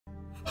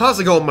How's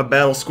it going, my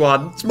battle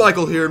squad? It's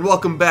Michael here, and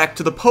welcome back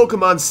to the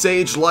Pokemon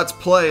Sage Let's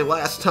Play.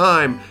 Last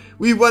time,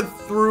 we went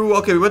to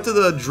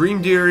the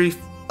Dream Dairy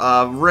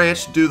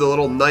Ranch to do the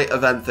little night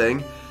event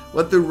thing.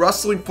 Went through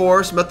Rustling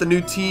Forest, met the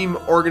new team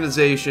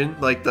organization,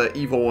 like the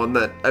evil one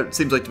that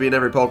seems like to be in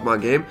every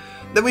Pokemon game.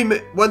 Then we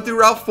went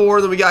through Route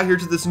 4, then we got here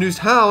to this new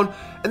town,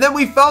 and then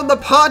we found the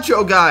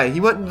Poncho guy.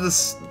 He went into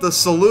the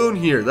saloon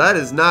here. That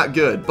is not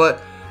good,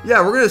 but yeah,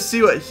 we're gonna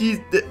see what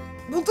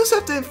we'll just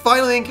have to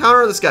finally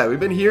encounter this guy. We've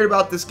been hearing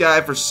about this guy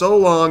for so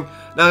long.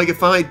 Now we can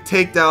finally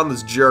take down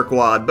this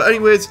jerkwad. But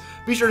anyways,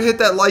 be sure to hit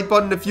that like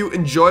button if you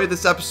enjoyed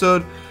this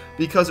episode,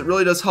 because it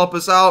really does help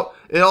us out.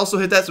 And also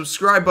hit that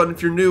subscribe button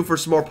if you're new for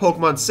some more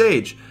Pokemon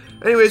Sage.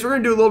 Anyways, we're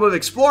going to do a little bit of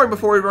exploring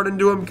before we run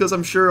into him, because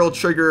I'm sure it'll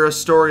trigger a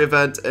story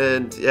event.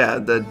 And yeah,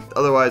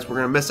 otherwise we're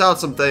going to miss out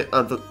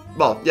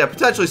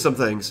potentially some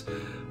things.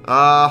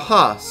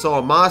 So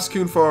a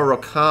Moscoon for a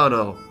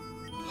Rocano.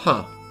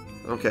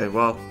 Okay,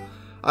 well,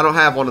 I don't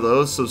have one of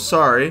those, so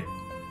sorry.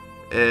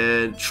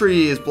 And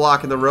tree is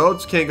blocking the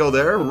road, so can't go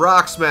there.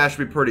 Rock Smash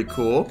would be pretty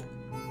cool.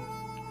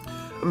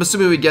 I'm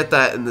assuming we get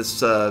that in this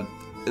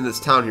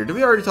town here. Did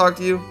we already talk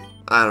to you?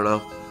 I don't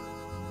know.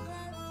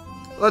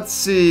 Let's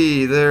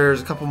see.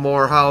 There's a couple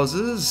more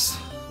houses.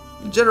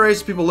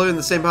 Generations of people living in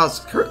the same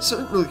house. It's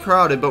really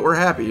crowded, but we're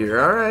happy here.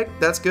 All right,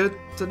 that's good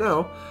to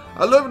know.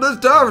 I lived in this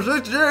town for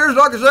 60 years.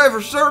 I can say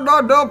for certain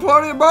I've done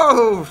plenty of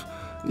both.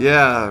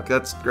 Yeah,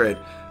 that's great.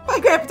 My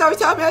grandpa's always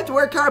telling me I have to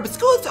work hard, but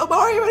school's so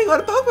boring. I want to go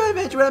to Pokemon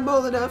Adventure when I'm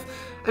old enough.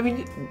 I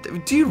mean,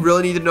 do you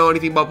really need to know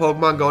anything about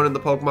Pokemon going in the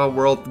Pokemon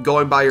world,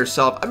 going by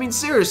yourself? I mean,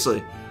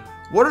 seriously,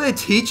 what are they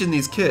teaching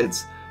these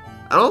kids?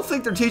 I don't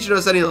think they're teaching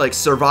us any, like,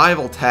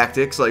 survival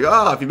tactics, like,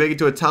 oh, if you make it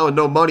to a town with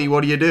no money,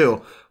 what do you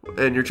do?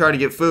 And you're trying to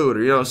get food,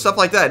 or, you know, stuff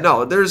like that.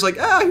 No, there's like,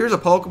 here's a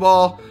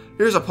Pokeball,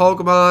 here's a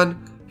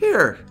Pokemon,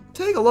 here,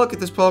 take a look at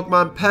this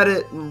Pokemon, pet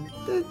it, and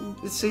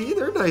see,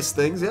 they're nice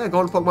things. Yeah, go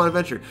on Pokemon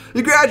Adventure.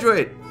 You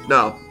graduate!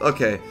 No,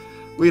 okay.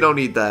 We don't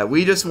need that.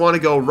 We just want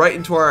to go right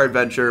into our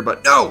adventure,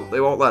 but no!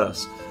 They won't let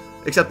us.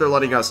 Except they're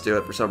letting us do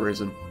it for some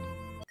reason.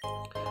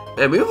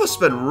 And we must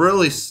have been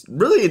really,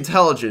 really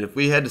intelligent if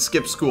we had to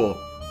skip school.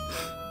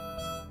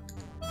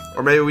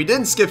 Or maybe we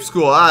didn't skip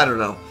school, I don't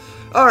know.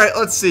 Alright,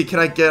 let's see. Can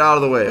I get out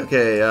of the way?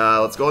 Okay,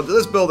 let's go into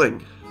this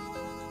building.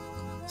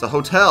 It's a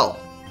hotel.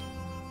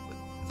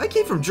 I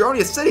came from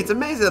Joronia City. It's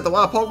amazing that the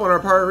wild Pokemon in our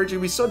part of the region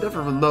can be so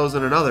different from those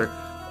in another.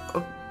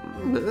 Oh,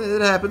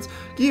 it happens.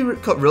 Can you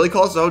really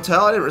call this a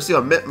hotel? I didn't receive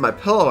a mitt in my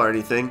pillow or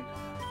anything.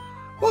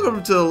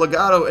 Welcome to the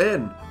Legato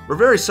Inn. We're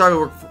very sorry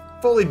we're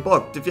fully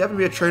booked. If you happen to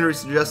be a trainer, we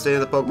suggest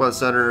staying at the Pokemon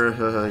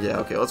Center. Yeah,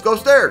 okay, let's go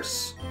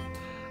upstairs.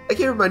 I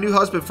came with my new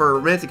husband for a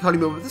romantic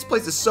honeymoon, but this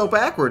place is so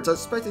backwards. I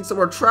was expecting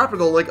somewhere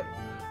tropical like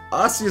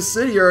Ossia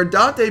City or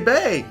Dante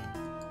Bay.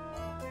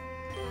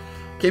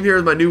 Came here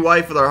with my new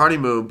wife with our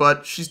honeymoon,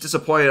 but she's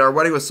disappointed. Our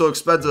wedding was so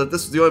expensive that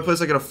this was the only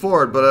place I could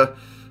afford, but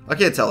I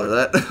can't tell her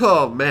that.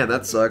 Oh man,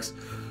 that sucks.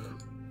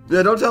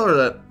 Yeah, don't tell her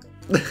that.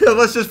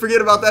 Let's just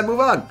forget about that, move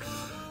on.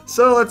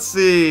 So let's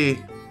see.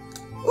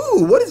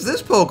 Ooh, what is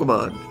this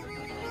Pokemon?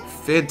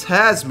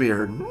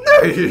 Phantasmere.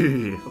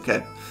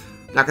 Okay,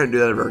 not gonna do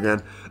that ever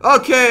again.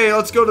 Okay,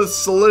 let's go to the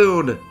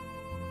saloon.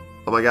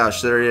 Oh my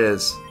gosh, there he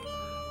is.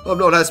 Oh,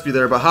 no, it has to be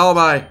there, but how am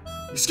I?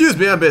 Excuse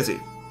me, I'm busy.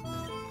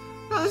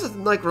 Oh, this is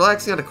like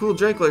relaxing on a cool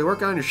drink while you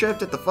work on your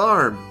shift at the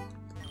farm.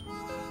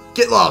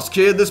 Get lost,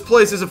 kid. This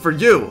place isn't for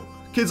you.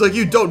 Kids like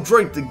you don't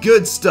drink the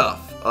good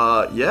stuff.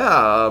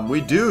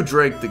 We do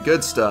drink the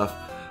good stuff.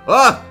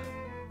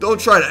 Don't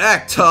try to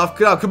act tough.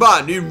 Come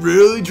on, do you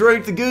really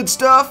drink the good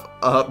stuff?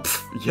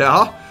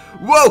 Yeah.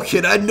 Whoa,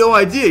 kid, I had no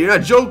idea. You're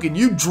not joking.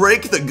 You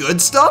drink the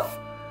good stuff?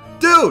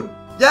 Dude,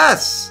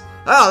 yes.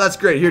 Oh, that's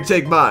great. Here,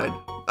 take mine.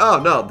 Oh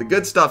no, the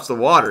good stuff's the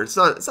water. It's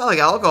not like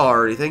alcohol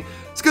or anything.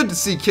 It's good to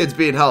see kids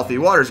being healthy.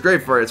 Water's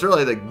great for you. It's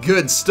really the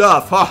good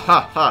stuff. Ha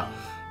ha ha.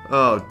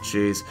 Oh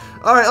jeez.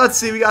 All right, let's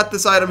see. We got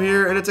this item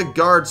here, and it's a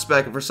guard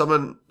spec. And for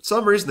some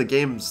reason, the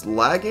game's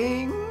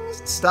lagging.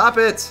 Stop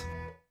it.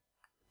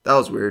 That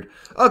was weird.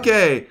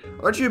 Okay,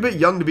 aren't you a bit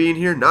young to be in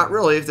here? Not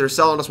really. If they're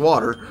selling us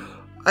water,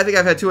 I think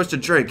I've had too much to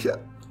drink.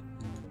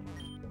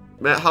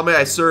 How may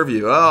I serve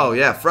you? Oh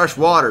yeah, fresh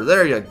water.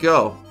 There you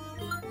go.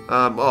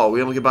 Oh,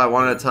 we only can buy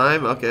one at a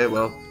time? Okay,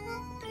 well.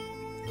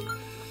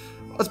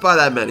 Let's buy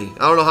that many. I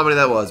don't know how many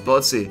that was, but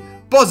let's see.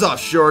 Buzz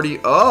off, shorty.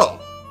 Oh,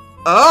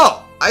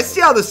 I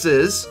see how this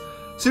is.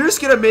 So you're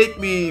just gonna make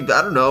me,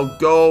 I don't know,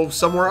 go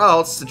somewhere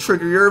else to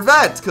trigger your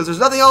event, because there's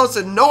nothing else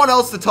and no one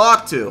else to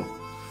talk to.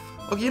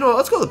 Okay, you know what,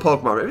 let's go to the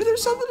Pokemon. Maybe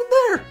there's something in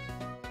there.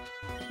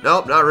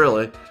 Nope, not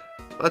really.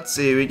 Let's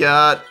see, we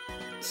got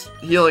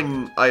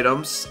healing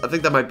items. I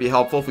think that might be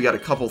helpful if we got a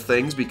couple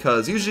things,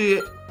 because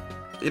usually,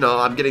 you know,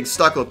 I'm getting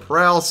stuck with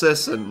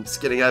paralysis and it's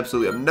getting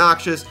absolutely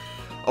obnoxious.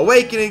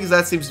 Awakenings,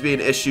 that seems to be an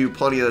issue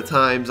plenty of the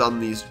times on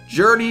these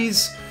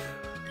journeys.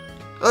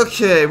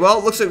 Okay, well,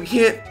 it looks like we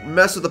can't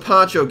mess with the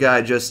Poncho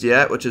guy just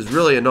yet, which is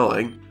really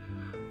annoying.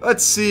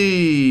 Let's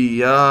see,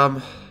 yeah,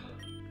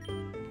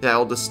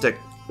 we'll stick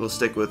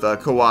with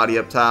Kawadi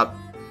up top.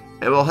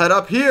 And we'll head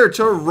up here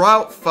to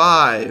Route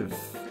 5.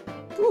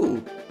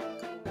 Ooh.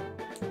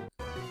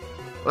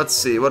 Let's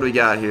see, what do we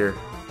got here?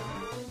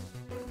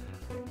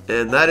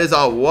 And that is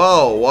a,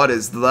 whoa, what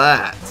is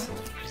that?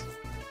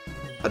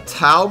 A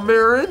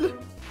Talmarin?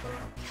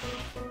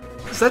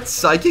 Is that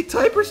Psychic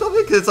type or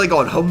something? Because it's like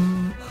going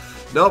hum.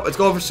 Nope, it's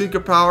going for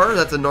Secret Power.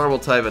 That's a normal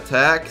type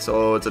attack,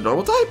 so it's a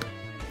normal type?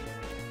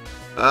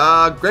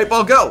 Great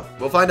Ball, go!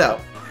 We'll find out.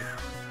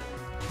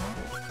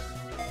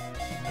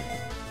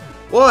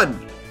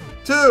 1,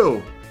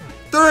 2,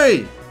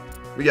 3!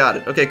 We got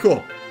it. Okay,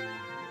 cool.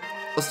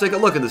 Let's take a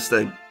look at this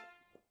thing.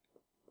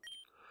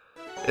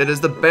 It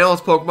is the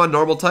balanced Pokemon,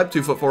 normal type,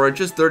 2 foot 4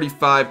 inches,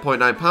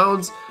 35.9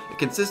 pounds. It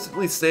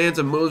consistently stands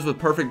and moves with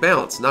perfect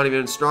balance, not even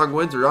in strong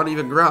winds or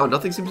uneven ground.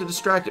 Nothing seems to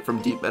distract it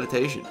from deep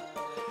meditation.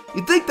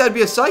 You'd think that'd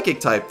be a Psychic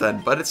type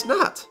then, but it's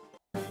not.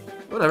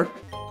 Whatever.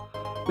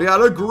 We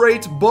got a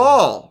Great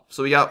Ball.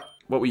 So we got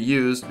what we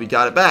used, we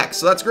got it back,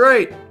 so that's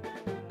great.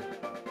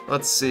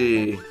 Let's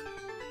see.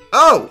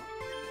 Oh!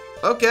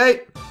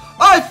 Okay.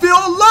 I feel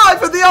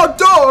alive in the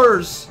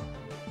outdoors!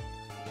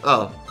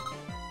 Oh.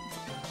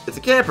 It's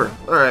a camper.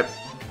 Alright.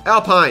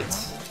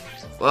 Alpines.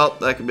 Well,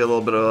 that could be a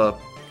little bit of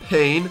a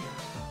pain.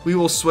 We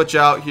will switch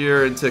out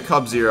here into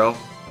Cub Zero.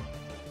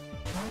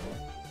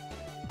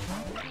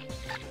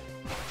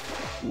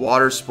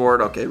 Water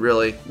Sport. Okay,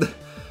 really?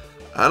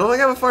 I don't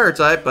think I'm a fire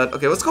type, but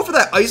okay, let's go for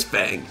that Ice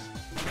Fang.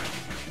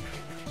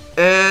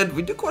 And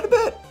we do quite a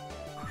bit.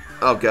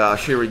 Oh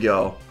gosh, here we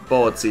go.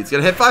 Bullet Seed's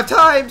gonna hit 5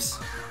 times!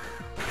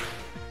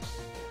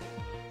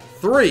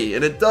 3,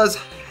 and it does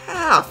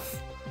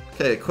half.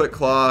 Okay, Quick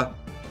Claw.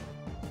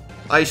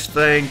 Ice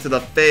Fang to the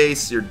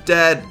face. You're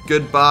dead.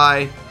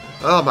 Goodbye.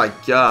 Oh my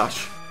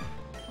gosh.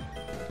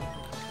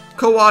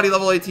 Kawadi,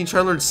 level 18,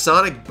 trying to learn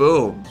Sonic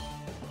Boom.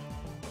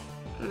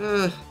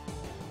 I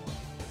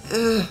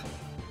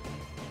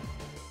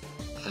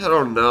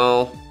don't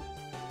know.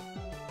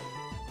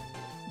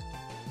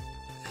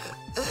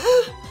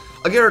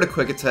 I'll get rid of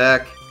Quick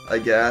Attack, I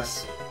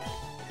guess.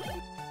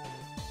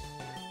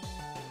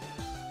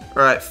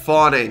 Alright,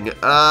 Fawning.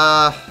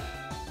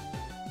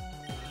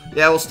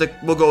 Yeah,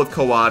 we'll go with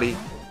Kawadi.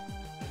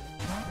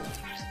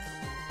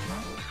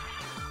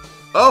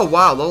 Oh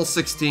wow, level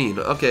 16.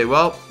 Okay,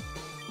 well.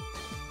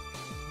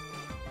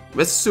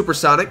 Miss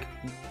Supersonic.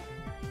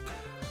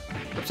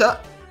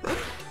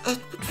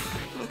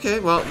 Okay,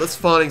 well, this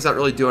Fawning's not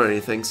really doing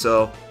anything,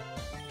 so.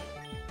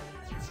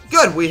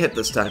 Good, we hit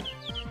this time.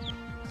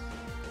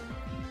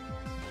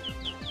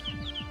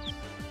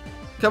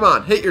 Come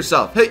on, hit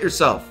yourself, hit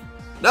yourself.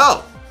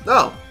 No,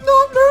 no,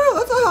 no, no,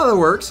 that's not how that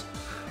works.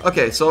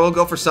 Okay, so we'll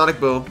go for Sonic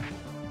Boom.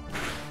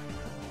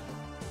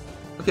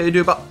 Okay, you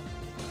do about...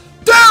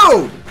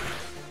 Dude!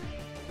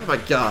 Oh my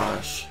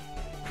gosh.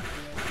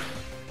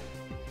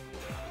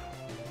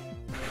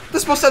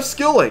 This must have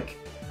Skill Link.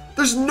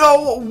 There's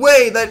no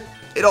way that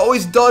it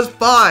always does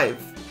 5.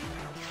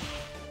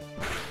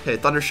 Okay,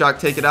 Thunder Shock,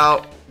 take it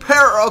out.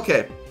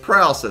 Okay,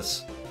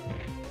 Paralysis.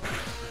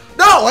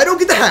 No, I don't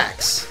get the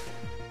hacks.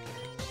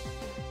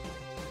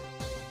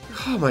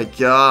 Oh my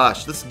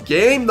gosh, this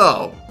game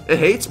though, it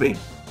hates me.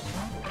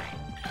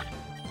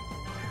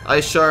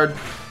 Ice Shard.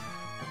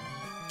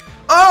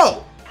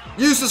 Oh!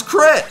 Uses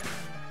crit!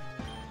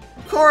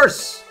 Of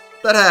course,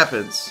 that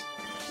happens.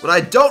 When I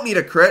don't need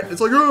a crit,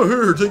 it's like, oh,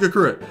 here, take a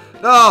crit.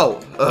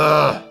 No!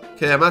 Ugh.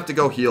 Okay, I'm gonna have to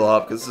go heal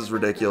up, because this is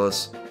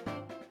ridiculous.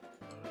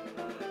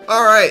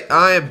 Alright,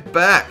 I am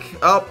back.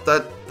 Oh,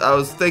 I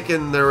was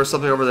thinking there was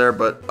something over there,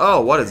 but,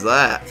 oh, what is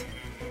that?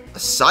 A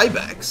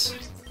Cybex.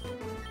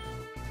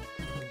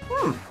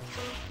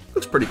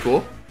 Looks pretty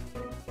cool.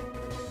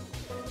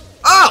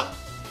 Oh!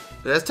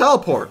 It has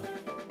Teleport.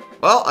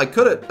 Well, I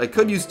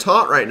could use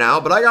Taunt right now,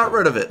 but I got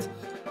rid of it.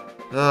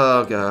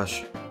 Oh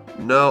gosh.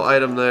 No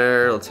item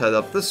there. Let's head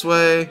up this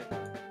way.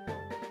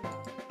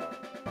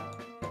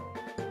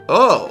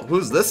 Oh,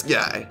 who's this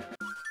guy?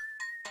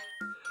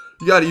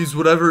 You gotta use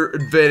whatever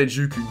advantage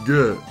you can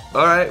get.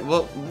 Alright,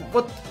 well,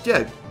 what?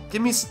 Yeah,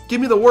 give me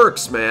the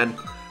works, man.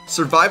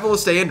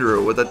 Survivalist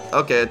Andrew with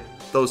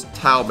those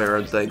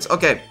Talmarin things.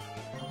 Okay.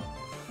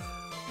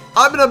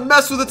 I'm gonna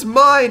mess with its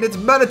mind. Its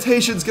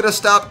meditation's gonna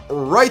stop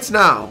right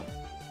now.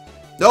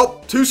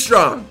 Nope, too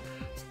strong.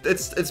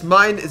 Its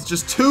mind is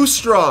just too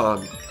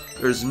strong.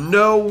 There's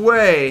no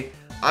way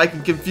I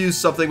can confuse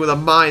something with a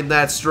mind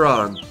that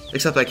strong.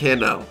 Except I can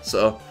now,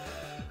 so.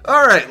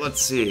 Alright,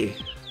 let's see.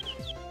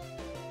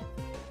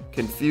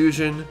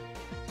 Confusion.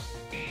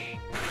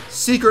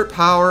 Secret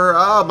Power.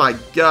 Oh my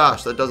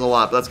gosh, that does a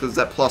lot. But that's because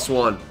it's at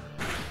 +1.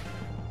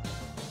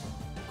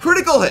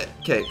 Critical hit.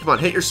 Okay, come on,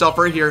 hit yourself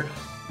right here.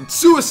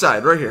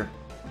 Suicide right here.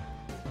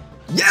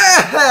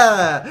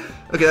 Yeah!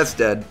 Okay, that's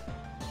dead.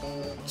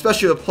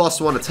 Especially with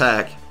 +1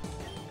 attack.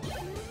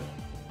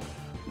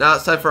 Now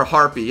it's time for a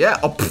Harpy. Yeah.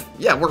 Oh, pff,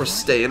 yeah, we're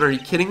staying. Are you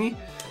kidding me?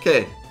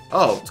 Okay.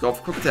 Oh, let's go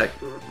for quick attack.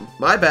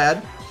 My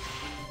bad.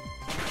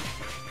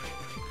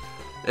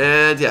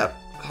 And yeah,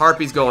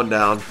 Harpy's going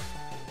down.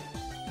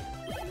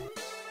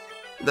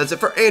 That's it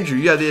for Andrew.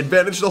 You had the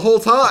advantage the whole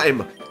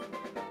time.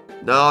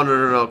 No, no,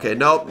 no, no. Okay,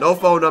 nope, no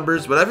phone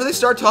numbers. Whenever they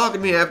start talking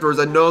to me afterwards,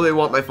 I know they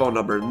want my phone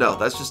number. No,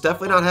 that's just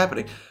definitely not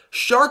happening.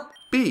 Shark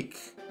beak.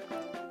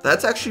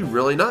 That's actually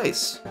really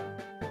nice.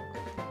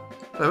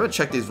 I'm gonna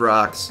check these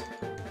rocks.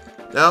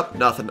 Nope,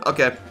 nothing.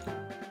 Okay.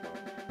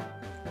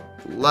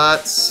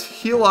 Let's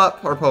heal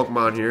up our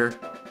Pokemon here.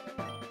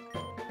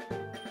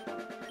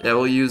 Yeah,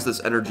 we'll use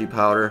this energy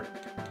powder.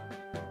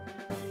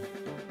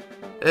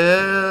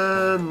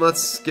 And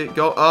let's get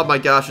go. Oh my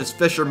gosh, it's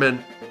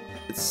Fisherman.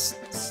 It's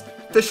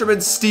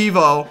Fisherman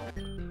Steve-O.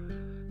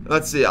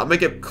 Let's see, I'll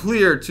make it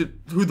clear to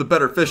who the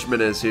better fisherman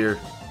is here.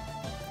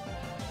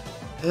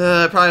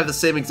 I probably have the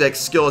same exact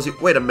skill as you.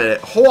 Wait a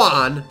minute,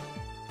 Juan?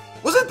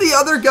 Was it the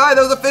other guy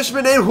that was a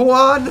fisherman named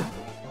Juan?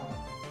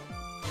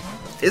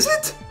 Is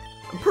it?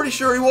 I'm pretty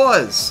sure he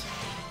was.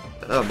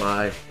 Oh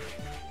my.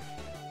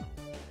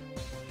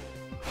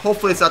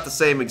 Hopefully it's not the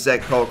same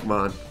exact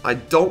Pokemon. I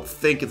don't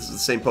think it's the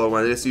same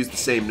Pokemon, they just use the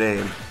same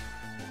name.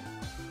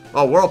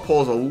 Oh,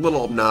 Whirlpool is a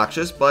little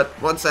obnoxious, but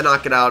once I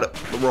knock it out,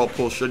 the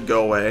Whirlpool should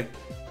go away.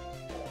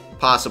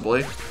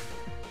 Possibly.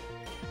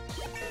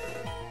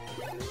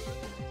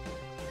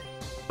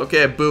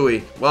 Okay,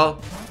 Buoy.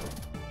 Well,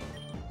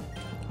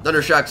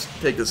 Thundershocks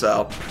take this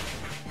out.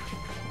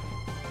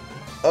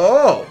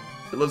 Oh!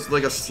 It looks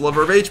like a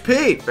sliver of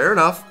HP. Fair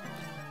enough.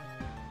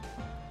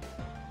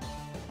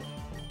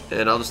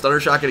 And I'll just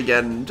Thundershock it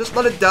again. Just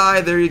let it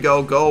die. There you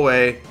go. Go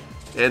away.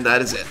 And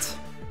that is it.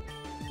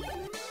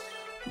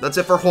 That's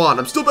it for Juan.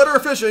 I'm still better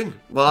at fishing.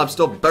 Well, I'm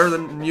still better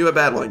than you at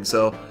battling,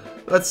 so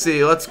let's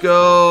see. Let's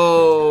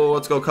go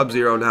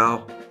Cub-Zero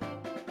now.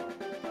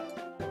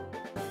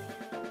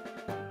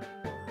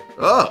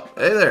 Oh,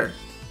 hey there.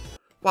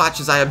 Watch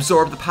as I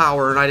absorb the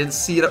power, and I didn't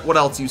see what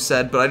else you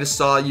said, but I just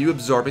saw you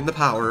absorbing the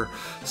power.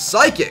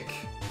 Psychic!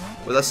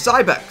 With a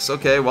Cybex.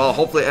 Okay, well,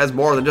 hopefully it has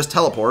more than just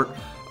teleport.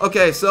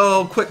 Okay,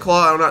 so Quick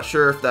Claw, I'm not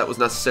sure if that was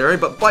necessary,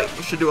 but Bite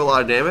should do a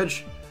lot of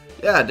damage.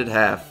 Yeah, it did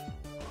half.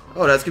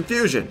 Oh, that's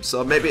Confusion,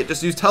 so maybe it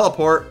just used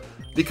Teleport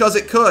because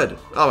it could.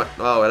 Oh,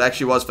 it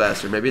actually was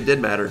faster. Maybe it did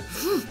matter.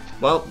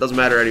 Well, doesn't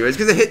matter anyways,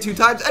 because it hit 2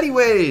 times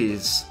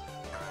anyways.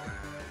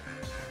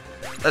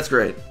 That's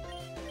great.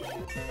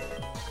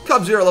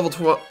 Cub-Zero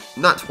level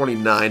not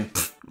 29,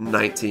 pff,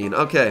 19.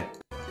 Okay.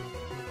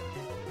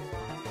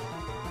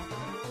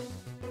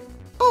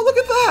 Oh, look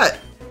at that!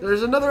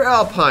 There's another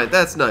Alpine.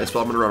 That's nice.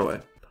 Well, I'm gonna run away.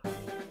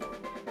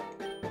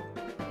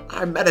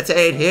 I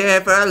meditate here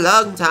for a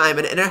long time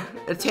and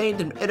attained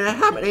an inner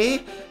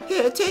harmony.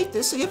 Here, take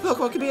this so your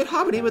Pokemon can be in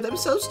harmony with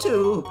themselves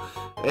too.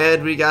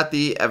 And we got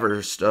the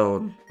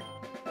Everstone.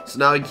 So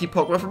now we can keep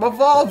Pokemon from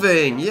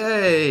evolving.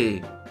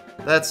 Yay!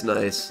 That's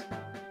nice.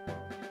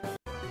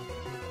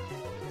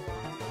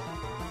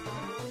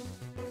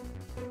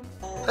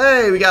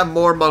 Hey, we got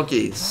more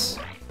monkeys.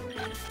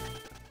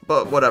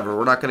 But whatever,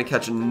 we're not gonna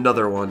catch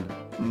another one.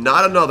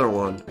 Not another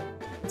one.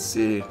 Let's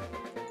see.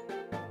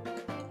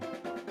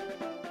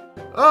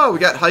 Oh, we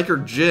got Hiker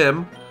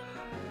Jim.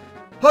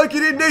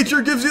 Hiking in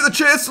nature gives you the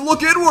chance to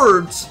look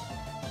inwards.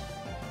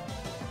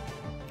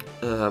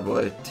 Oh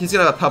boy, he's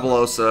gonna have a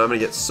Pebbleosa. I'm gonna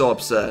get so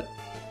upset.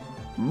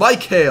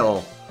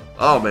 Michael.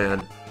 Oh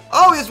man.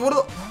 Oh, he's one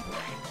of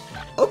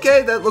the...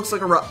 Okay, that looks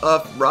like a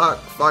rock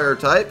fire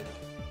type.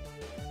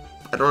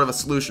 I don't have a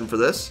solution for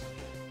this.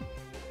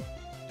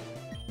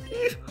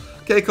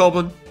 Okay,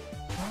 Colbin.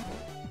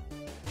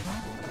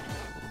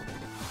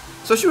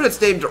 Especially when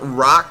it's named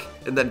Rock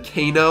and then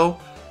Kano.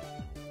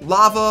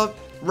 Lava,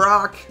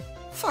 Rock,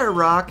 Fire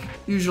Rock,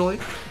 usually.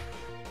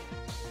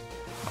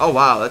 Oh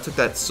wow, that took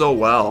that so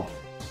well.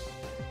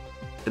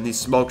 And these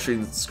smoke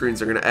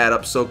screens are going to add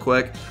up so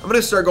quick. I'm going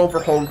to start going for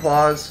Hone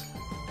Claws.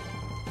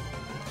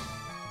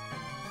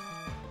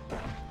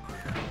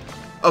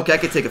 Okay, I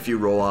could take a few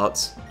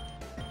rollouts.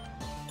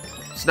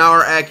 So now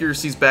our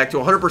accuracy's back to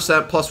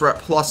 100%, plus we're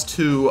at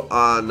 +2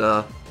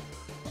 on...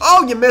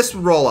 Oh, you missed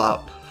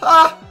rollout.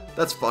 Ha!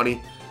 That's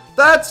funny.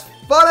 That's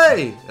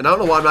funny! And I don't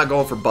know why I'm not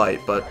going for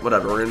Bite, but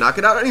whatever. We're going to knock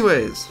it out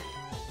anyways.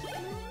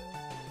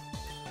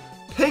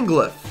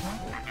 Pinglyph.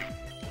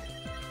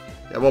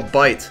 Yeah, well,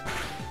 Bite.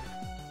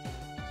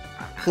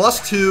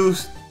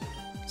 +2.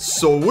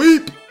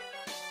 Sweep!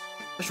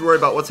 I should worry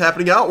about what's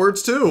happening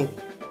outwards, too.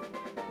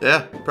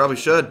 Yeah, you probably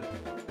should.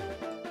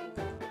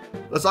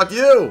 Let's talk to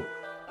you!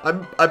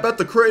 I bet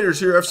the craters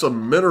here have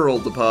some mineral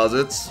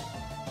deposits.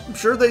 I'm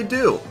sure they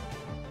do.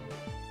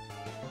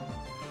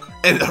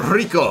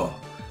 Enrico!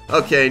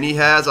 Okay, and he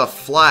has a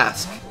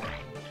flask.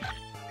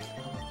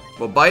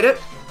 We'll bite it.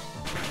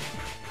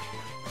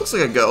 Looks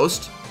like a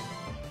ghost.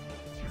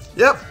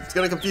 Yep, it's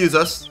gonna confuse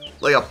us.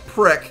 Like a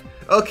prick.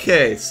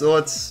 Okay, so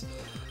let's...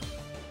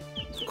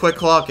 Quick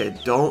Claw. Okay,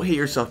 don't hit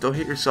yourself, don't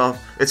hit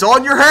yourself. It's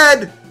on your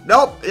head!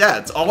 Nope, yeah,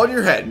 it's all on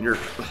your head. And you're...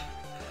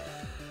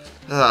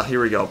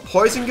 here we go.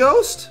 Poison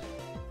Ghost?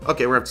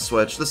 Okay, we're gonna have to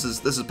switch. This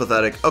is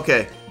pathetic.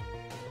 Okay.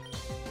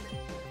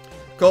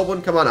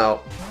 Colbin, come on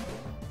out.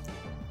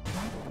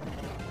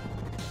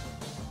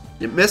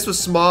 You missed with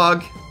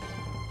Smog.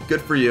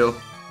 Good for you.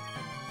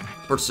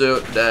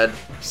 Pursuit, dead.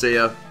 See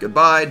ya.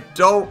 Goodbye.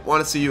 Don't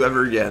want to see you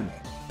ever again.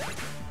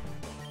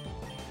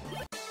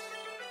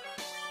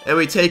 And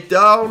we take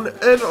down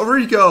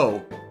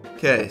Enrico.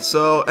 Okay,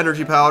 so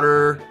energy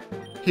powder,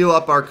 heal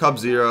up our Cub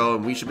Zero,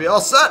 and we should be all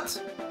set.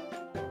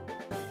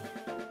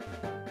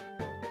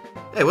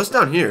 Hey, what's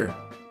down here?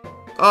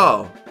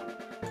 Oh.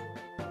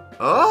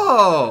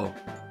 Oh.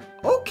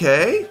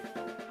 Okay.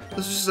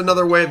 This is just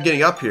another way of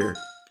getting up here.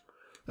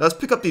 Let's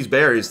pick up these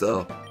berries,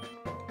 though.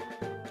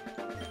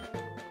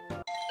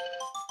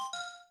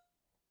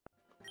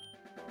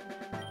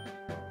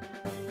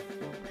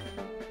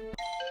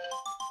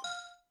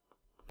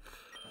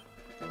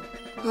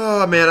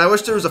 Oh man, I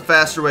wish there was a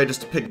faster way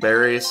just to pick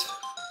berries.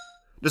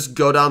 Just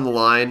go down the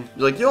line.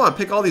 You're like, yo, I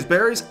pick all these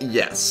berries?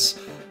 Yes.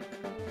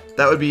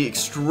 That would be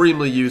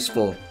extremely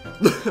useful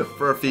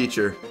for a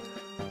feature.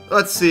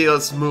 Let's see,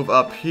 let's move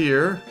up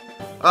here.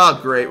 Oh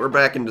great, we're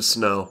back into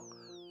snow.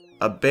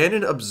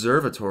 Abandoned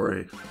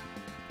observatory.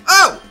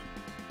 Oh!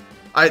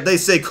 They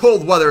say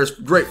cold weather is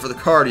great for the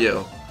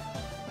cardio.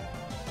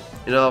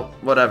 You know,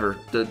 whatever.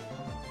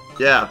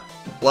 Yeah,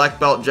 Black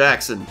Belt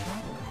Jackson.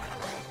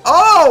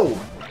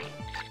 Oh!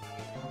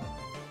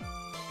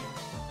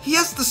 He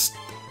has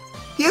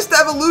the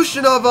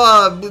evolution of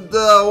a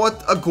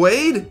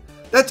Gwade?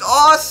 That's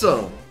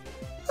awesome.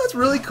 That's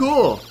really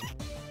cool.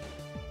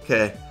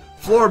 Okay,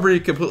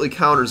 Floribri completely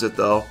counters it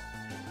though.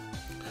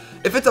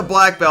 If it's a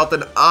black belt,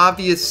 then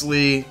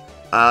obviously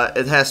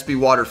it has to be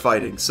water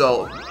fighting.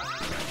 So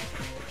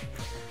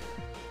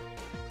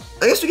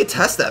I guess we could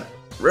test that.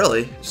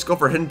 Really, just go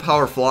for hidden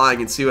power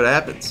flying and see what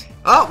happens.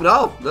 Oh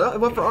no, I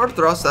went for arm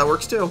thrust. That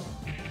works too.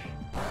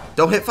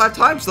 Don't hit 5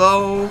 times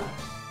though.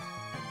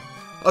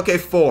 Okay,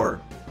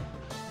 4.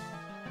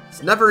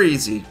 It's never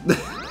easy.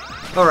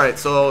 Alright,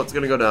 so it's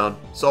gonna go down.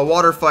 So a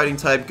water fighting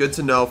type, good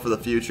to know for the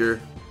future.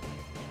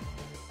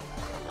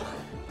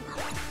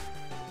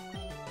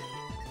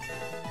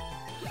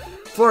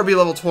 Floribri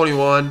level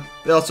 21.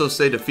 They also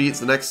say defeats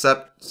the next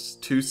step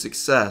to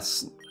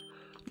success.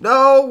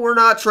 No, we're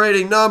not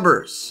trading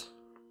numbers.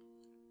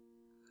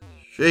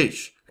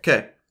 Sheesh.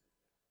 Okay.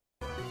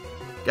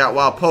 Got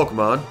wild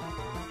Pokemon.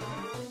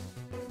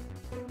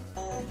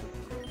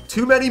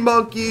 Too many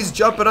monkeys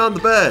jumping on the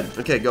bed.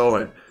 Okay, go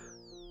away.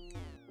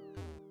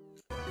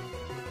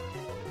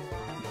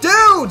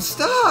 Dude,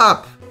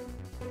 stop!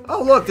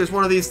 Oh, look, there's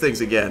one of these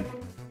things again.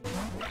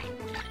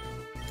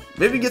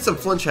 Maybe get some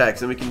flinch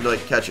hacks and we can,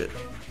 like, catch it.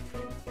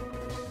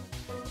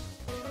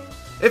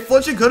 It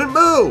flinched and couldn't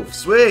move!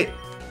 Sweet!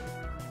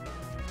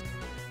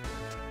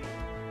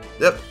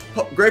 Yep,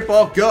 great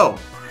ball, go!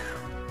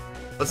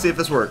 Let's see if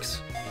this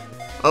works.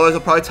 Otherwise, I'll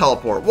probably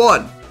teleport.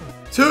 1,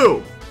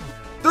 2,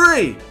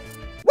 3!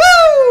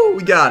 Woo!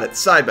 We got it.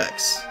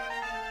 Cybex.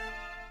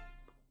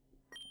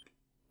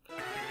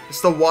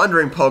 It's the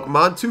wandering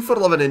Pokemon. 2 foot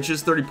 11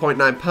 inches,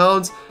 30.9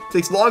 pounds.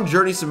 Takes long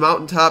journeys to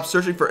mountaintops,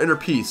 searching for inner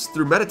peace.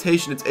 Through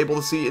meditation, it's able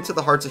to see into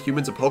the hearts of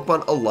humans and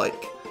Pokemon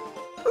alike.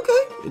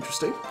 Okay,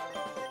 interesting.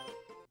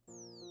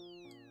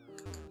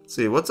 Let's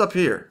see, what's up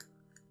here?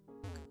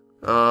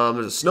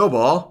 There's a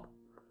snowball.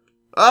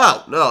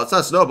 Oh, no, it's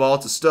not a snowball.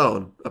 It's a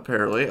stone,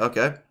 apparently.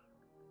 Okay.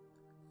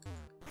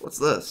 What's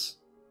this?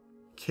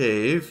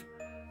 Cave.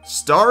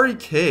 Starry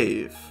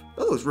Cave.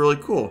 That looks really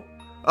cool.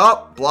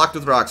 Oh, blocked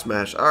with Rock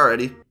Smash.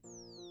 Alrighty.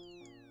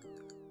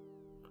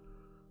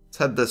 Let's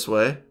head this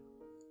way.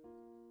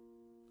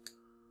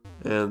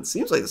 And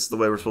seems like this is the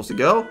way we're supposed to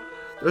go.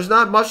 There's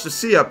not much to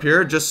see up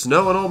here, just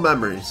snow and old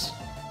memories.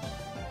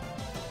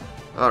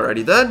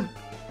 Alrighty then.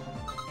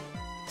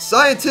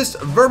 Scientist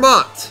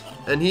Vermont.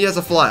 And he has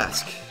a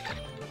flask.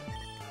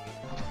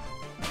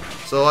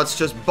 So let's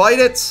just bite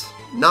it.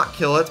 Not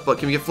kill it, but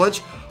can we get flinch?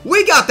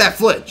 We got that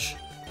flinch!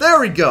 There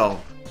we go.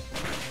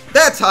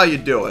 That's how you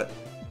do it.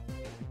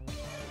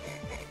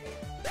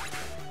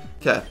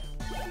 Okay.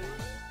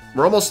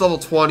 We're almost level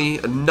 20.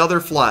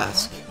 Another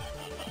flask.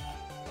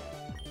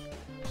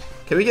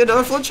 Can we get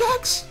another flinch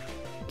hacks?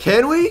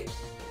 Can we?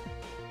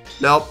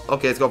 Nope.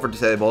 Okay, let's go for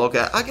disable.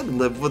 Okay, I can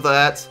live with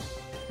that.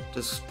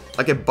 Just,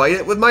 I can bite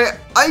it with my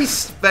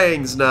ice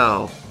fangs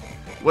now.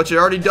 Which it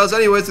already does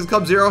anyways, because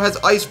Cub Zero has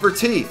ice for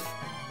teeth.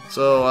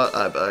 So,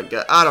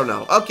 I don't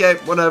know. Okay,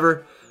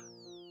 whatever.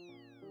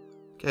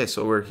 Okay,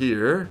 so we're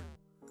here.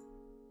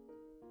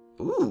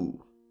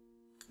 Ooh.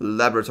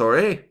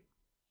 Laboratory.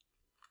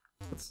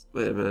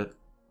 Wait a minute.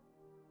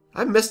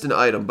 I missed an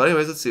item, but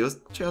anyways, let's see. Let's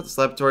check out this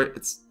laboratory.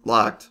 It's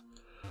locked.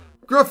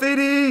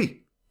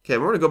 Graffiti! Okay,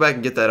 we're gonna go back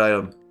and get that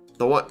item.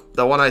 The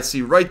one I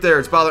see right there.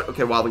 It's bothering.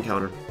 Okay, wild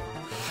encounter.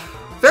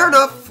 Fair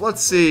enough.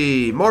 Let's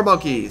see. More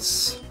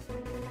monkeys.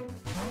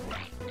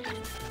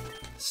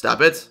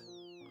 Stop it.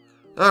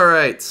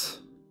 Alright.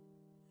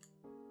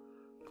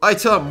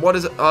 Item, what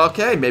is it?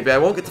 Okay, maybe I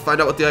won't get to find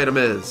out what the item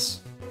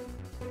is.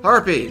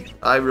 Harpy,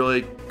 I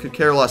really could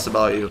care less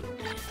about you.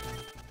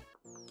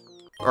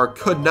 Or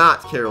could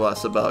not care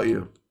less about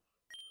you.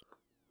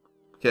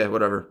 Okay,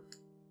 whatever.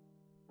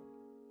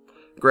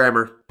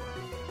 Grammar.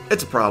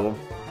 It's a problem.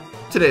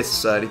 Today's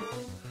society.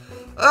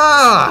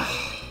 Ah!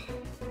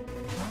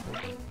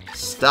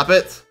 Stop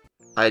it.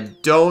 I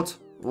don't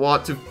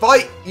want to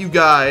fight you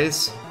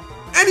guys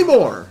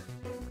anymore.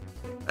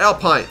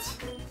 Alpine.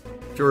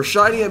 If you were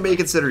shiny, I may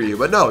consider you.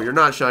 But no, you're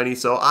not shiny,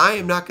 so I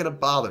am not going to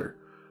bother.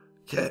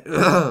 Okay.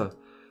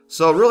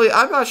 So really,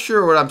 I'm not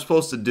sure what I'm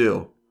supposed to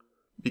do.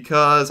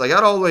 Because I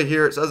got all the way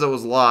here. It says it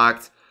was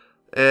locked.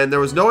 And there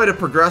was no way to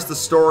progress the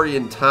story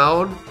in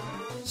town.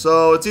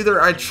 So it's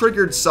either I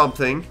triggered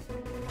something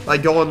by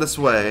going this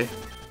way.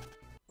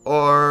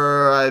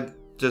 Or I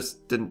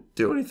just didn't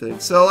do anything.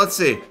 So let's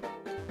see.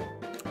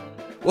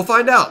 We'll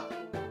find out.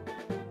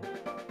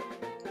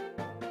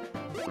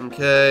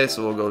 Okay,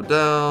 so we'll go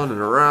down and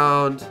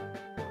around.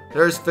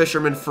 There's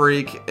Fisherman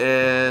Freak,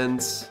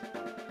 and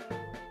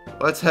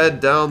let's head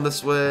down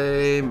this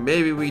way.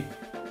 Maybe we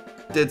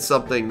did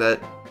something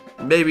that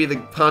maybe the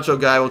Poncho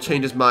guy will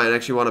change his mind and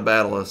actually want to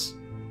battle us.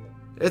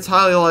 It's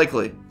highly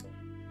likely.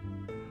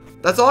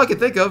 That's all I can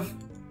think of.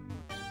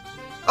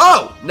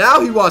 Oh, now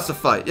he wants to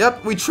fight.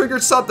 Yep, we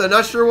triggered something.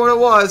 Not sure what it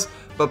was,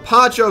 but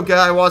Poncho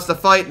guy wants to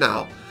fight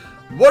now.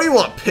 What do you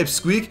want,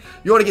 Pipsqueak?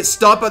 You want to get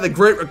stopped by the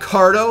great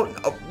Ricardo?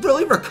 Oh,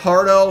 really,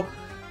 Ricardo?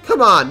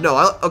 Come on,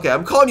 no. Okay,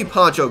 I'm calling you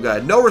Poncho guy.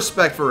 No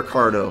respect for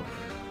Ricardo.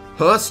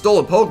 Huh?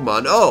 Stolen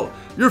Pokemon? Oh,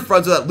 you're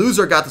friends with that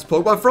loser I got this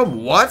Pokemon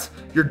from? What?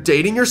 You're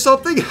dating or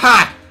something?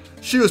 Ha!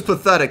 She was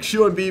pathetic. She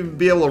wouldn't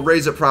be able to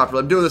raise it properly.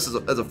 I'm doing this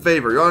as a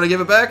favor. You want to give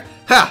it back?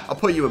 Ha! I'll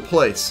put you in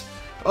place.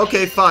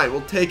 Okay, fine.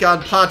 We'll take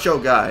on Poncho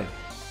guy.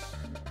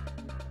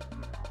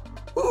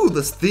 Ooh,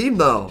 this theme,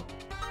 though.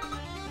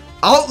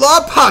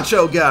 Outlaw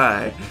Poncho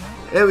guy!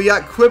 And we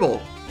got Quibble.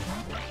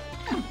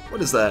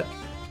 What is that?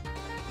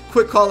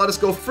 Quick call, let us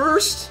go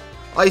first.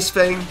 Ice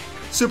Fang,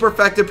 super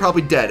effective,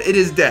 probably dead. It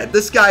is dead.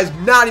 This guy's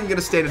not even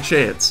gonna stand a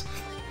chance.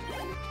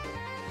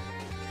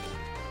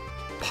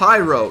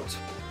 Pyrote.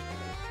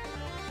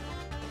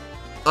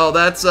 Oh,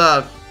 that's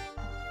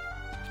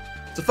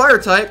it's a fire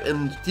type,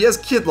 and he has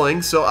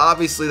Kidling, so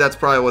obviously that's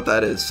probably what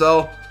that is.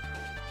 So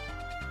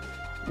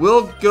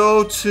we'll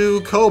go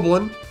to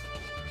Coblin.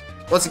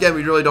 Once again,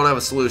 we really don't have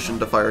a solution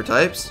to fire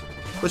types,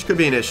 which could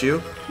be an issue.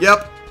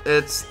 Yep,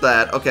 it's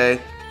that. Okay.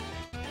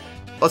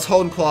 Let's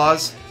Hone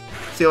Claws.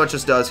 See how much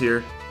this does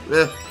here.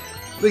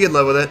 We can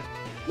live with it.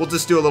 We'll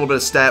just do a little bit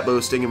of stat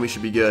boosting and we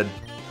should be good.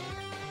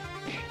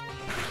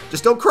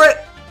 Just don't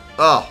crit!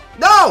 Oh,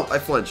 no! I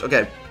flinch.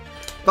 Okay.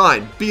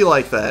 Fine. Be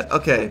like that.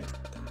 Okay.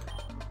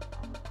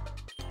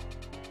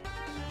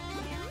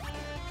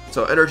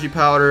 So, Energy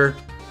Powder.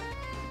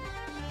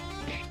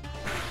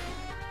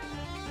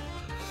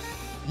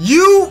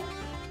 You!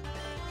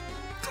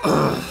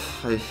 Ugh,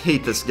 I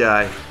hate this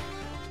guy.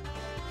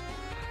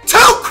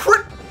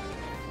 Crit!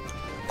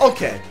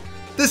 Okay.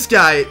 This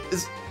guy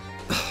is...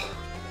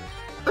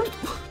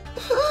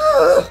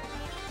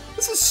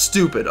 This is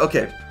stupid.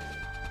 Okay.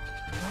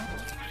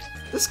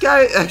 This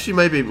guy actually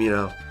might be, you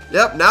know...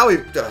 Yep, now we...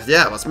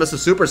 yeah, let's miss a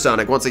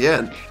Supersonic once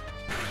again.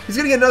 He's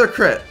gonna get another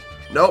crit.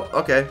 Nope,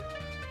 okay.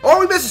 Or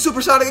we miss a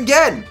Supersonic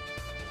again!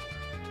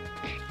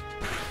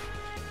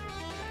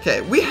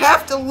 Okay, we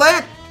have to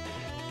let...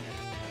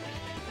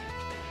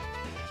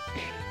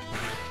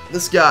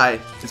 This guy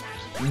is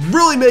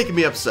really making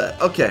me upset.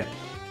 Okay.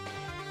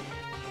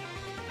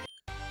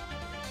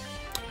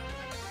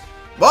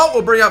 Well,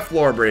 we'll bring out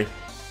Floribri.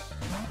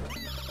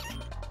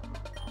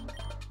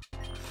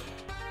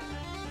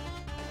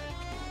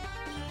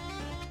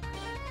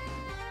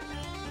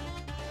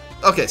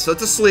 Okay, so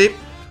it's asleep.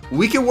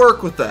 We can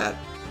work with that.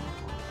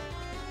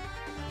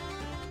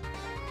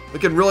 We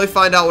can really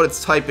find out what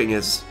its typing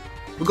is.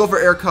 We'll go for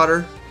Air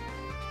Cutter.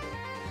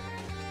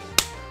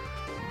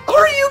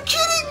 Are you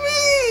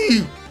kidding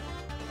me?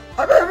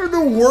 I'm having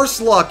the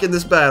worst luck in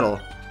this battle.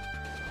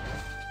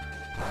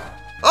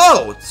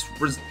 Oh, it's...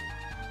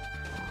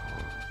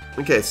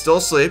 Okay, it's still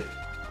asleep.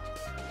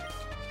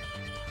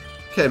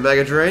 Okay,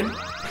 Mega Drain.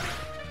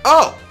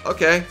 Oh,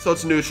 okay, so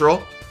it's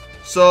neutral.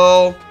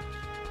 So...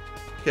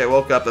 Okay,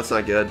 woke up, that's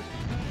not good.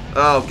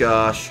 Oh,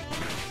 gosh.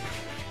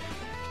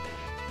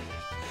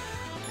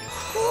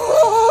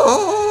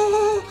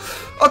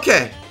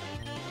 Okay.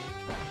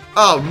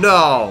 Oh,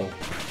 no.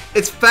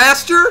 It's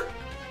faster?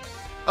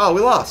 Oh, we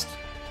lost.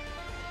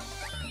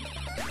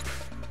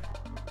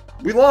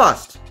 We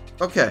lost.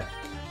 Okay.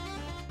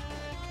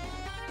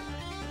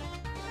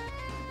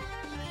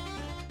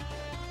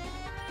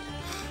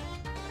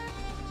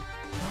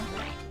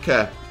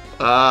 Okay.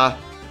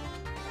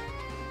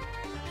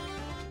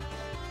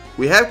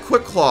 We have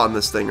Quick Claw on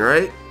this thing,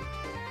 right?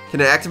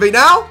 Can it activate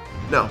now?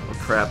 No. Oh,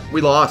 crap.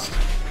 We lost.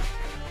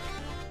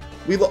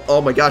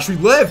 Oh my gosh, we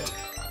lived!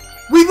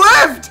 We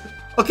lived!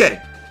 Okay.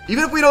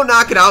 Even if we don't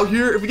knock it out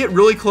here, if we get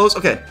really close...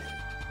 Okay.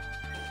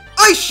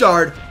 Ice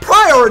Shard!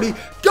 Priority!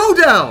 Go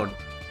down!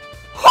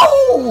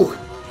 Oh!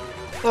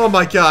 Oh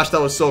my gosh, that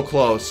was so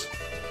close.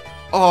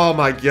 Oh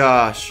my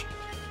gosh.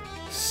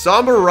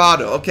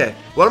 Samurado. Okay.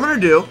 What I'm going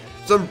to do...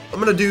 So I'm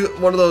going to do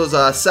one of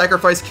those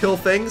sacrifice kill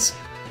things.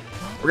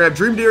 We're going to have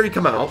Dream Deary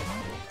come out.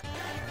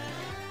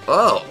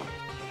 Oh.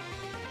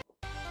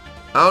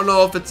 I don't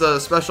know if it's a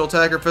special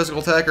attack or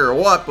physical attack or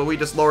what, but we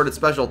just lowered its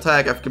special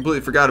attack. I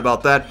completely forgot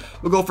about that.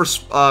 We'll go for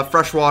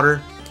Fresh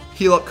Water.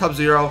 Heal up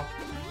Cub-Zero.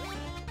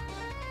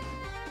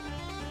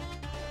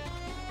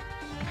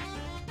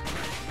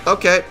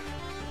 Okay.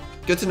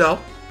 Good to know.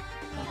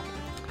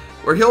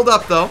 We're healed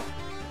up, though.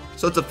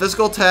 So it's a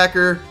physical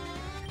attacker.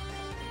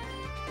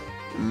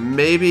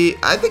 Maybe...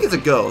 I think it's a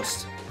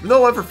ghost.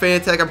 No one for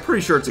fan attack. I'm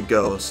pretty sure it's a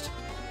ghost.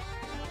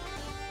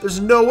 There's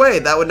no way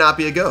that would not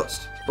be a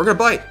ghost. We're going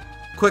to bite.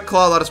 Quick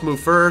Claw, let us move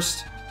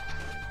first.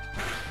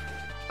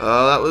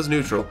 Oh, that was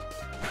neutral.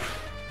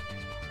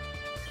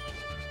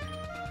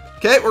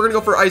 Okay, we're going to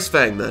go for Ice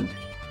Fang then.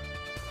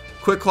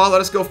 Quick Claw,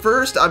 let us go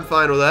first. I'm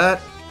fine with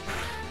that.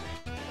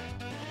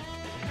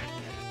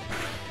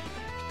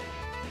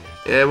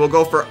 And we'll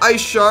go for Ice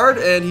Shard,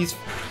 and he's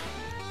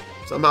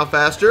somehow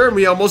faster, and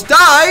we almost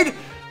died!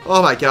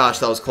 Oh my gosh,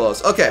 that was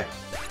close. Okay,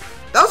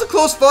 that was a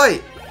close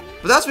fight,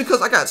 but that's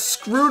because I got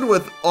screwed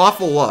with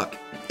awful luck.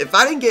 If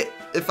I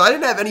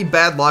didn't have any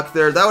bad luck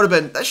there,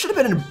 that should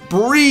have been a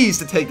breeze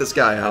to take this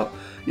guy out.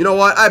 You know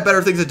what? I have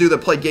better things to do than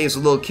play games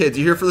with little kids.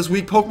 You here for this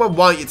weak Pokemon?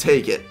 Why don't you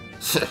take it?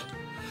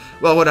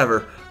 Well,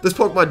 whatever. This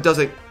Pokemon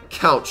doesn't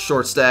count,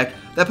 Short Stack.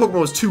 That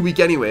Pokemon was too weak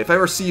anyway. If I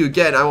ever see you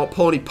again, I won't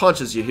pull any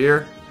punches, you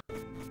hear?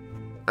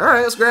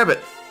 Alright, let's grab it.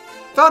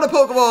 Found a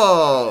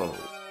Pokeball!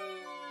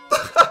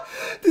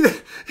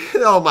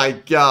 Oh my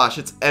gosh,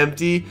 it's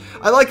empty.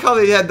 I like how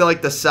they had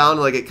the sound,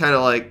 like it kind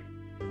of like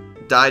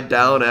died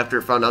down after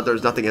it found out there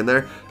was nothing in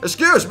there.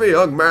 Excuse me,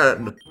 young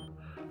man.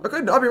 I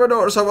couldn't help even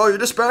notice how well you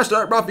dispatched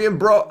that ruffian.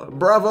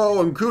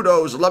 Bravo and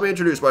kudos. Let me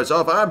introduce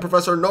myself. I'm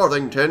Professor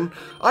Northington.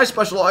 I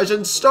specialize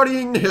in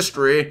studying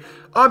history.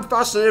 I'm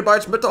fascinated by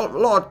its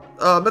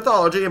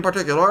mythology in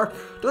particular.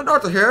 To the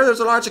north of here, there's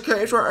a large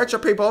cave where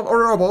ancient people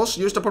or nobles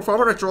used to perform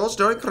rituals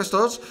during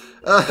crystals.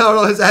 I don't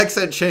know, his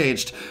accent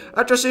changed.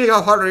 After seeing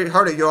how hardy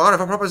you are, I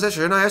have a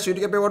proposition. I asked you to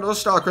give me one of those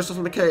star crystals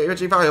from the cave.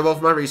 It's valuable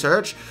for my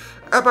research.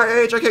 At my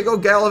age, I can't go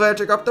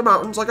gallivanting up the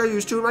mountains like I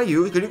used to in my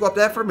youth. Can you go up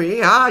that for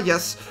me? Ah,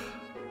 yes.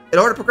 In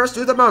order to progress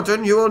through the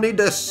mountain, you will need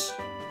this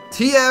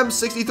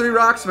TM63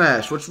 Rock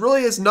Smash, which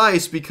really is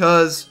nice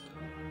because,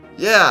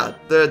 yeah,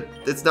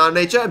 it's not an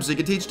HM, so you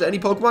can teach it to any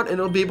Pokemon and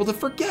it'll be able to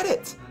forget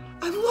it.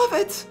 I love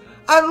it.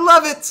 I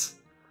love it.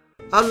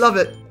 I love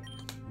it.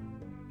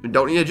 And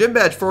don't need a gym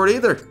badge for it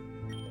either.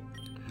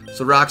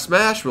 So Rock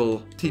Smash,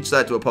 we'll teach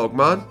that to a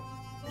Pokemon.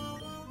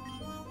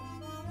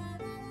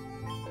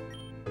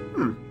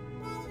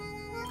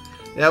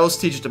 Yeah, let's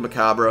teach it to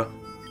Macabra.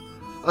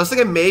 I was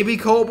thinking maybe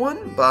Cold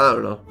One, but I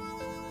don't know.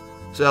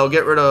 So I'll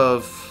get rid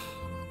of...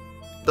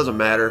 Doesn't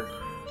matter.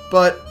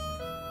 But,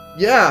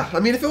 yeah, I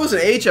mean, if it was an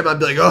HM, I'd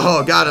be like, oh,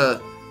 I'm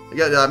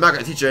not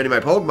going to teach you any of my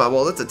Pokemon.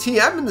 Well, it's a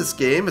TM in this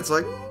game. It's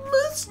like,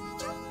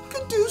 you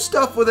could do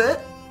stuff with it.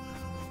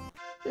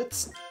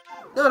 It's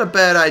not a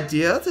bad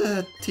idea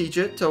to teach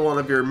it to one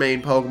of your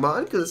main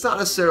Pokemon, because it's not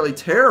necessarily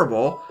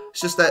terrible.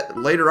 It's just that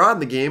later on in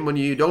the game, when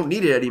you don't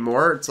need it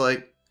anymore, it's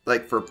like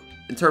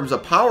in terms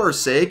of power's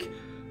sake,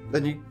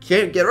 then you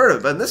can't get rid of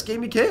it. But in this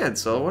game, you can,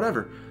 so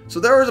whatever. So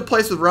there was a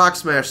place with Rock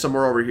Smash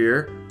somewhere over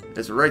here.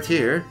 It's right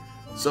here.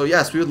 So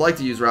yes, we would like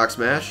to use Rock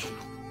Smash.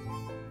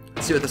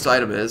 Let's see what this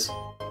item is.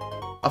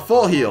 A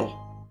full heal.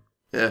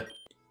 Yeah.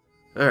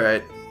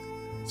 Alright.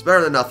 It's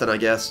better than nothing, I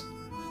guess.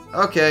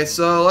 Okay,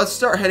 so let's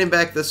start heading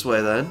back this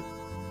way then.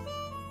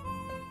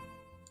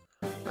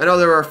 I know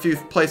there are a few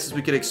places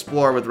we could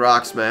explore with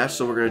Rock Smash,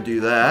 so we're going to do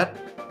that.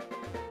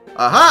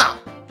 Aha!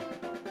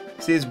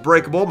 Seems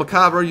breakable.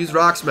 Macabra, use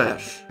Rock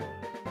Smash.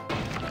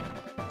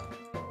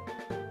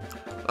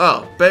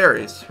 Oh,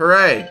 berries.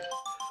 Hooray.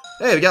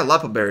 Hey, we got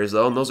Lepa berries,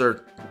 though, and those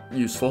are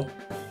useful.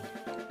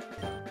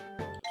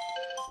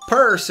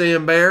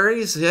 Persian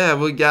berries. Yeah,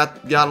 we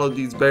got all of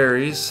these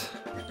berries.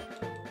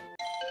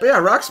 But yeah,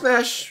 Rock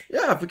Smash,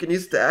 yeah, if we can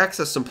use it to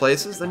access some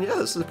places, then yeah,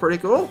 this is pretty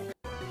cool.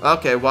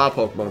 Okay, wild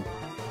Pokemon.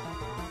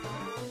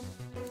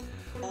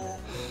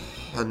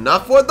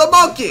 Enough with the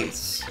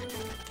monkeys!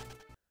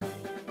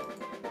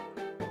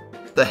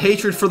 The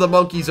hatred for the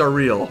monkeys are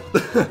real.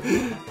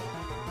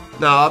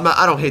 No,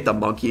 I don't hate the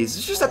monkeys.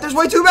 It's just that there's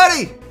way too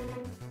many!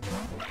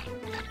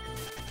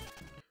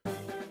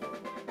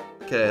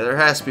 Okay, there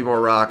has to be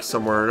more rocks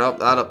somewhere. Nope,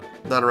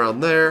 not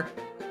around there.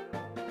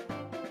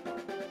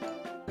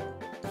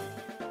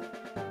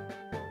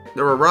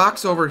 There were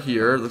rocks over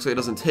here. Looks like it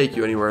doesn't take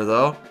you anywhere,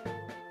 though.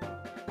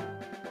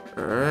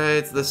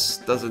 Alright, this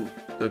doesn't...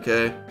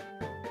 Okay.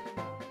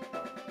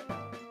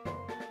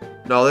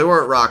 No, they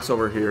weren't rocks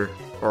over here.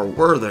 Or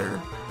were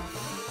there?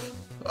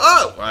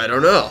 Oh, I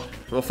don't know.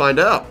 We'll find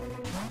out.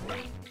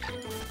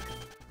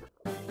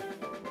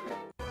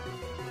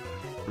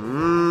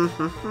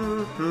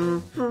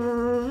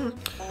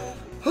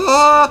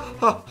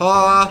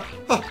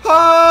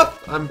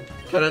 I'm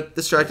kind of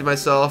distracting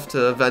myself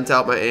to vent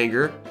out my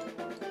anger.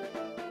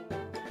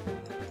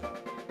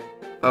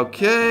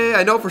 Okay,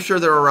 I know for sure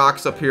there are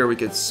rocks up here we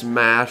could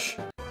smash.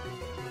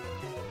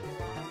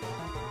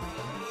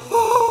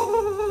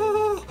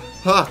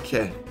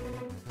 Okay.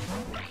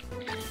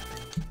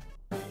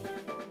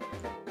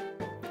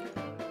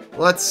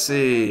 Let's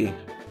see.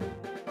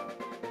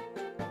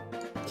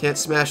 Can't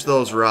smash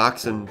those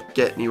rocks and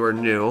get anywhere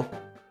new.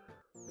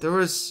 There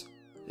was...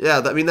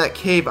 Yeah, I mean, that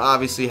cave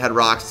obviously had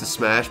rocks to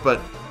smash, but...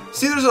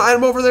 See, there's an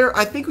item over there?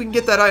 I think we can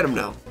get that item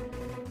now.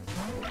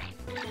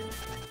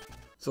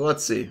 So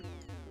let's see.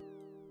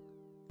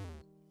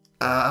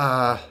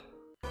 Wild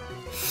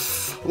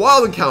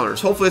encounters.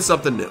 Hopefully it's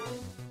something new.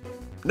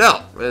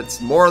 No,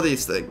 it's more of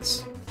these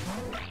things.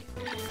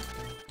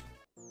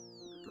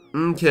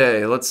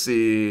 Okay, let's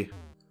see.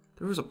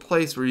 There was a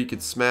place where you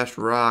could smash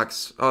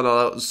rocks. Oh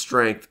no, that was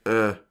strength.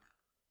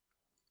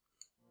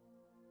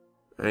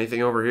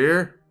 Anything over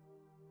here?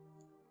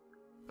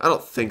 I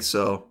don't think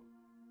so.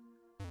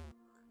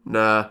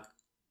 Nah.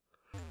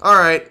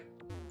 Alright.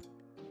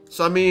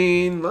 So, I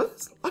mean,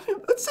 let's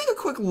take a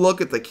quick look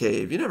at the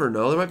cave. You never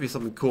know. There might be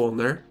something cool in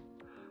there.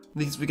 At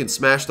least we can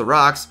smash the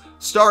rocks.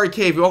 Starry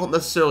Cave. We won't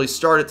necessarily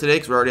start it today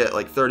because we're already at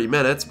like 30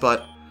 minutes.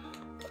 But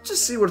let's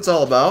just see what it's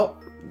all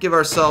about. Give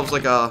ourselves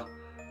like a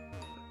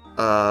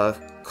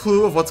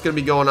clue of what's going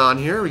to be going on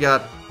here. We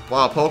got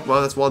wild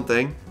Pokemon. That's one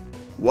thing.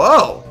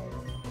 Whoa!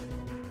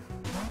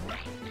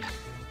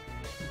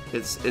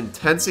 It's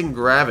intensing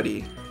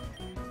gravity.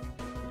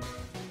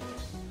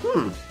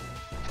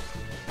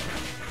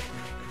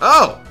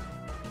 Oh!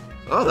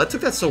 Oh, that took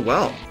that so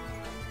well.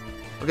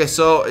 Okay,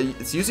 so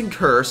it's using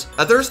Curse.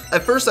 At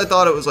first I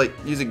thought it was like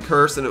using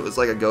Curse and it was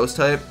like a Ghost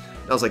type.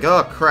 I was like,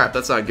 oh crap,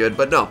 that's not good.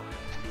 But no.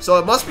 So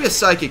it must be a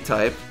Psychic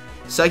type.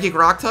 Psychic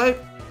Rock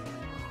type?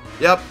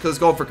 Yep, because it's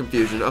going for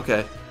confusion.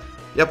 Okay.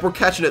 Yep, we're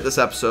catching it this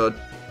episode.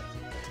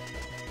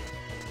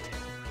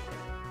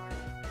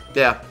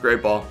 Yeah,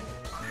 Great Ball.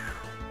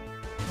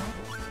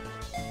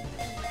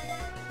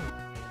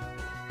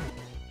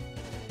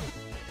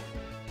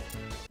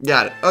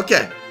 Got it.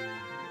 Okay.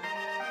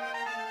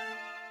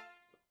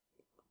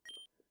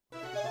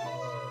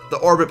 The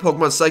Orbit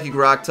Pokemon Psychic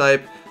Rock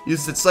type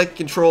uses its psychic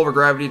control over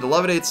gravity to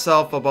levitate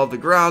itself above the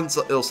ground.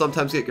 So it'll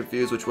sometimes get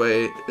confused which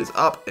way is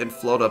up and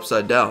float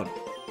upside down.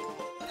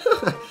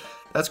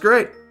 That's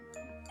great.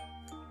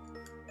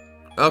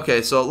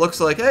 Okay, so it looks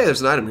like, hey, there's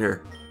an item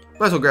here.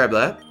 Might as well grab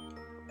that.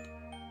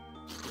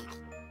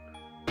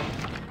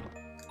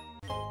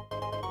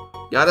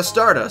 Got a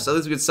Stardust. At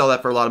least we could sell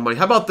that for a lot of money.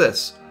 How about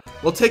this?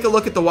 We'll take a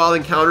look at the wild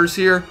encounters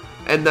here,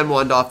 and then we'll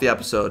end off the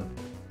episode.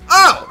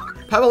 Oh!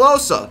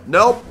 Pebbleosa.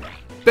 Nope.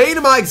 Bane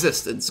of my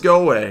existence.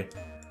 Go away.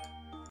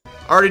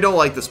 I already don't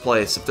like this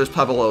place if there's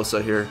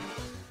Pebbleosa here.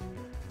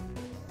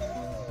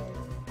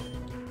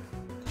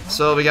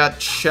 So we got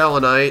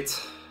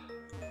Chelanite.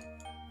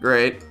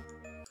 Great.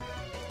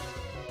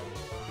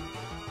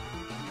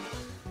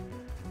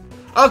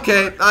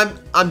 Okay,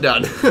 I'm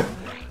done.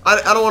 I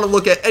don't want to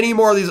look at any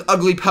more of these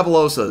ugly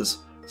Pebbleosas.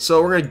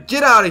 So we're going to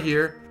get out of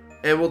here.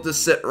 And we'll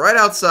just sit right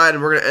outside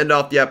and we're going to end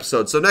off the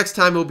episode. So next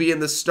time we'll be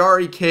in the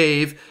Starry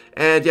Cave.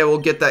 And yeah, we'll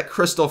get that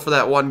crystal for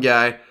that one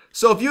guy.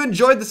 So if you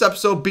enjoyed this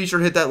episode, be sure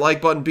to hit that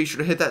like button. Be sure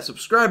to hit that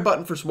subscribe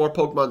button for some more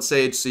Pokemon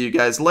Sage. See you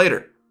guys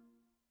later.